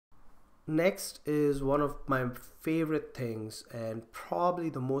Next is one of my favorite things, and probably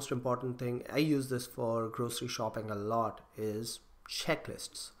the most important thing. I use this for grocery shopping a lot, is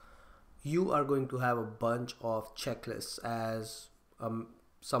checklists. You are going to have a bunch of checklists as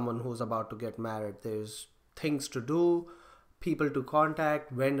someone who's about to get married. There's things to do, people to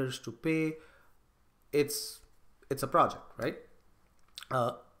contact, vendors to pay. It's a project, right?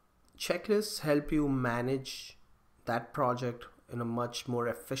 uh, Checklists help you manage that project in a much more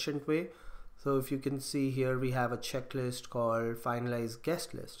efficient way. So if you can see here, we have a checklist called finalize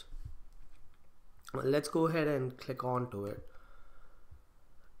guest list. Let's go ahead and click onto it.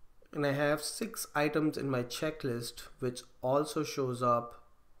 And I have 6 items in my checklist, which also shows up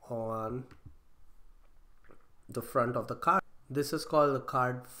on the front of the card. This is called the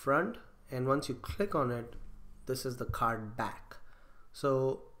card front, and once you click on it, this is the card back.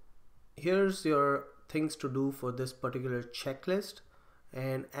 So here's your things to do for this particular checklist,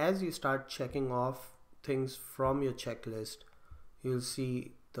 and as you start checking off things from your checklist, you'll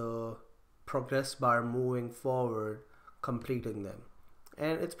see the progress bar moving forward, completing them,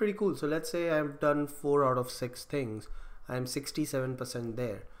 and it's pretty cool. So let's say I've done 4 out of 6 things. I'm 67%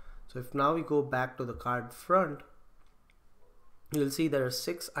 there. So if now we go back to the card front, you'll see there are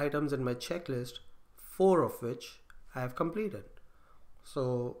 6 items in my checklist, 4 of which I have completed.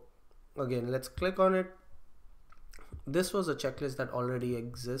 So again, let's click on it. This was a checklist that already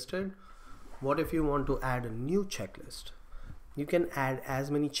existed. What if you want to add a new checklist? You can add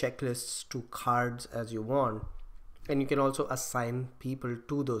as many checklists to cards as you want, and you can also assign people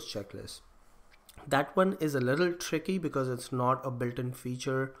to those checklists. That one is a little tricky because it's not a built-in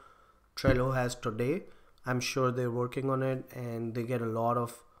feature Trello has today. I'm sure they're working on it, and they get a lot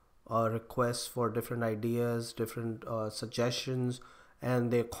of requests for different ideas, different suggestions,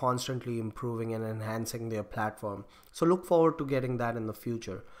 and they're constantly improving and enhancing their platform. So look forward to getting that in the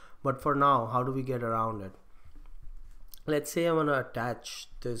future. But for now, how do we get around it? Let's say I want to attach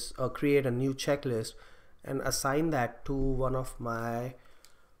this or create a new checklist and assign that to one of my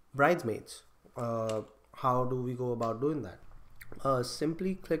bridesmaids. How do we go about doing that?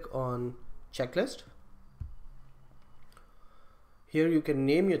 Simply click on checklist. Here you can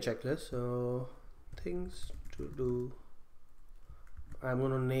name your checklist. So things to do. I'm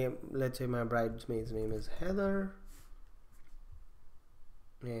going to name, let's say my bridesmaid's name is Heather,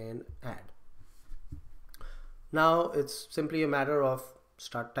 and add. Now it's simply a matter of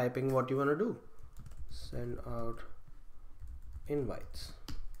start typing what you want to do. Send out invites.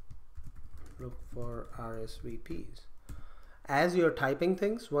 Look for RSVPs. As you're typing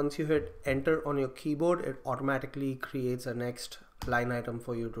things, once you hit enter on your keyboard, it automatically creates a next line item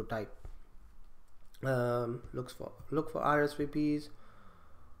for you to type. Look for RSVPs.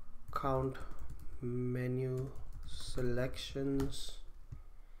 Count menu selections,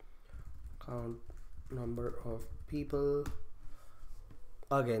 count number of people.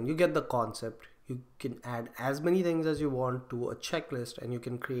 Again, you get the concept. You can add as many things as you want to a checklist, and you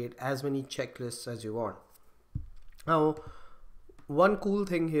can create as many checklists as you want. Now, one cool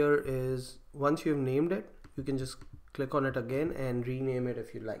thing here is once you've named it, you can just click on it again and rename it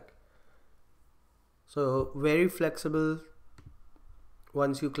if you like. So very flexible.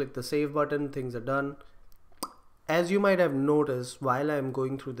 Once you click the save button, things are done. As you might have noticed, while I'm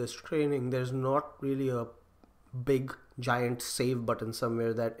going through this training, there's not really a big giant save button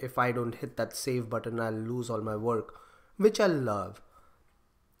somewhere that if I don't hit that save button, I'll lose all my work, which I love.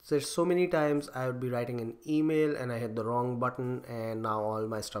 So there's so many times I would be writing an email and I hit the wrong button and now all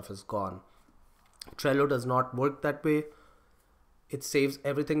my stuff is gone. Trello does not work that way. It saves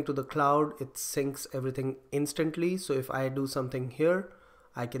everything to the cloud. It syncs everything instantly. So if I do something here,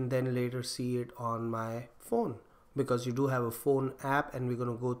 I can then later see it on my phone, because you do have a phone app, and we're going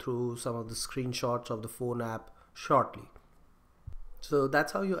to go through some of the screenshots of the phone app shortly. So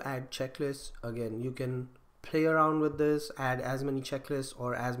that's how you add checklists. Again, you can play around with this, add as many checklists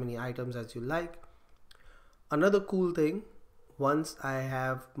or as many items as you like. Another cool thing, once I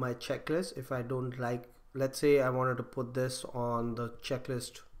have my checklist, if I don't like, let's say I wanted to put this on the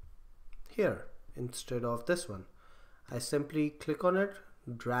checklist here instead of this one, I simply click on it,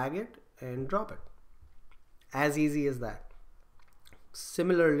 drag it, and drop it. As easy as that.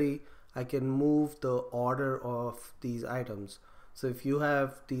 Similarly, I can move the order of these items. So if you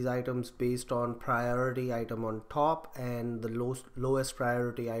have these items based on priority item on top and the lowest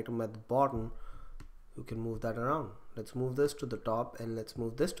priority item at the bottom, you can move that around. Let's move this to the top and let's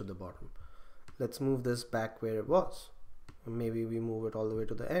move this to the bottom. Let's move this back where it was. Maybe we move it all the way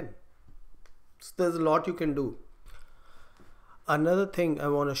to the end. So there's a lot you can do. Another thing I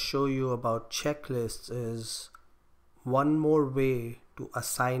want to show you about checklists is one more way to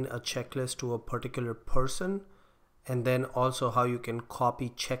assign a checklist to a particular person, and then also how you can copy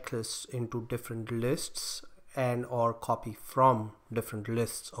checklists into different lists and or copy from different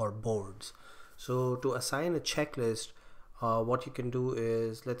lists or boards. So to assign a checklist, what you can do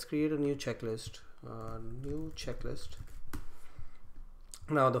is, let's create a new checklist.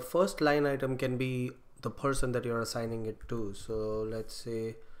 Now the first line item can be the person that you're assigning it to. So let's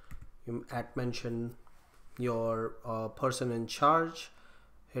say you mention your person in charge,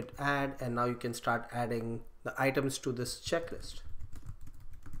 hit add, and now you can start adding the items to this checklist.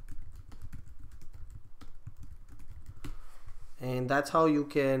 And that's how you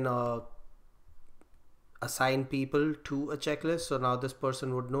can assign people to a checklist. So now this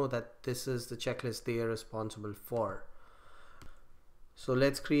person would know that this is the checklist they are responsible for. So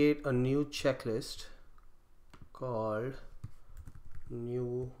let's create a new checklist called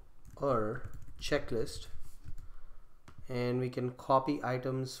newer checklist, and we can copy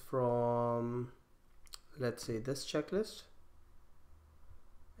items from, let's say, this checklist,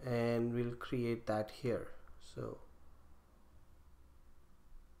 and we'll create that here. So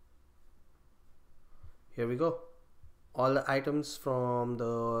here we go. All the items from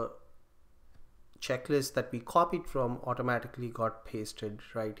the checklist that we copied from automatically got pasted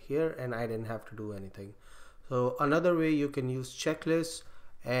right here, and I didn't have to do anything. So another way you can use checklists,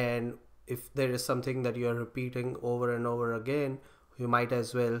 and if there is something that you are repeating over and over again, you might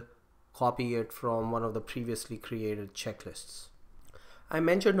as well copy it from one of the previously created checklists. I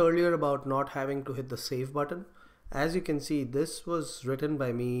mentioned earlier about not having to hit the save button. As you can see, this was written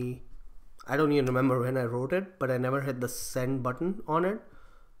by me. I don't even remember when I wrote it, but I never hit the send button on it.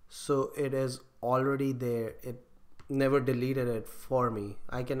 So it is already there. It never deleted it for me.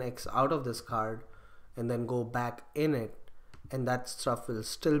 I can X out of this card and then go back in it, and that stuff will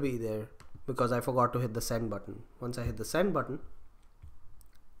still be there because I forgot to hit the send button. Once I hit the send button,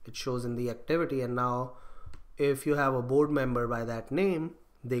 it shows in the activity, and now if you have a board member by that name,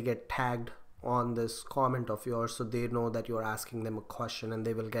 they get tagged on this comment of yours, so they know that you're asking them a question and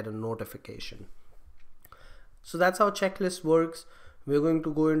they will get a notification. So that's how checklist works. We're going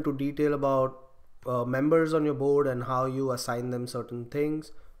to go into detail about members on your board and how you assign them certain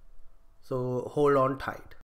things. So hold on tight.